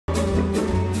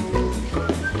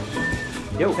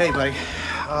Yo. Hey, buddy.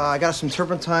 I got some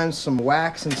turpentine, some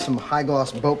wax, and some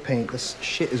high-gloss boat paint. This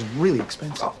shit is really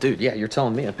expensive. Oh, dude, yeah, you're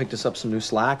telling me. I picked us up some new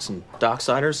slacks and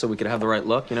docksiders so we could have the right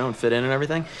look, you know, and fit in and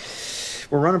everything.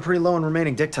 We're running pretty low on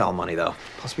remaining dick towel money, though.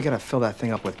 Plus, we gotta fill that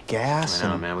thing up with gas. I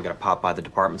know, man. We gotta pop by the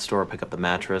department store, pick up the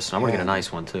mattress. And I want to get a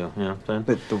nice one, too, you know what I'm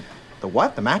saying? The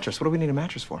what? The mattress? What do we need a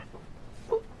mattress for?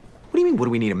 What do you mean, what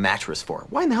do we need a mattress for?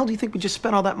 Why in the hell do you think we just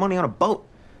spent all that money on a boat?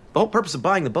 The whole purpose of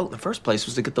buying the boat in the first place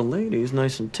was to get the ladies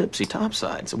nice and tipsy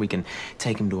topside so we can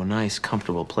take them to a nice,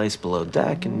 comfortable place below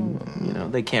deck and, you know,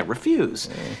 they can't refuse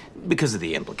because of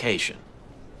the implication.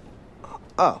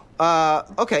 Oh,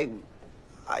 okay.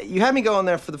 You had me go in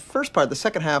there for the first part. The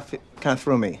second half kind of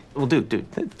threw me. Well,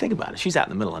 dude, think about it. She's out in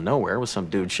the middle of nowhere with some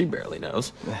dude she barely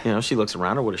knows. You know, she looks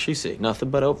around her. What does she see? Nothing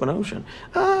but open ocean.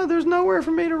 There's nowhere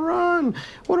for me to run.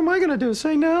 What am I going to do?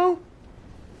 Say no?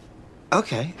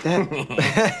 Okay, that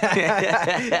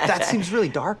seems really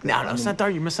dark. No, it's not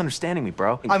dark. You're misunderstanding me,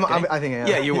 bro. I think I am.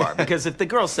 Yeah, you are. Because if the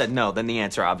girl said no, then the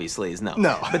answer obviously is no.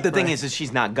 No. But the thing is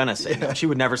she's not gonna say no. She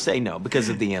would never say no because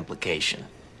of the implication.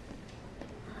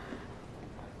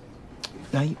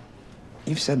 Now,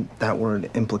 you've said that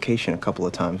word implication a couple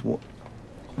of times.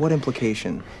 What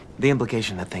implication? The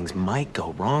implication that things might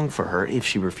go wrong for her if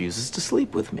she refuses to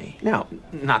sleep with me. Now,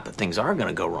 not that things are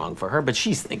gonna go wrong for her, but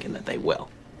she's thinking that they will.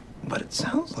 But it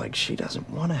sounds like she doesn't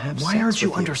want to have sex with you. Why aren't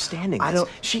you understanding this? I don't...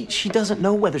 She doesn't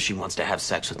know whether she wants to have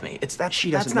sex with me. It's that she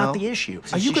doesn't know? That's not the issue.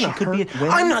 Are you going to hurt women?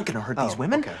 I'm not going to hurt these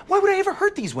women. Okay. Why would I ever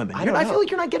hurt these women? I feel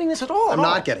like you're not getting this at all. I'm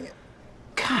not getting it.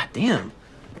 God damn.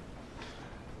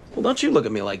 Well, don't you look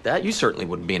at me like that. You certainly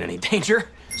wouldn't be in any danger.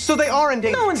 So they are in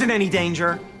danger? No one's in any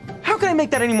danger. How can I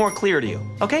make that any more clear to you?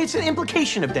 Okay? It's an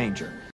implication of danger.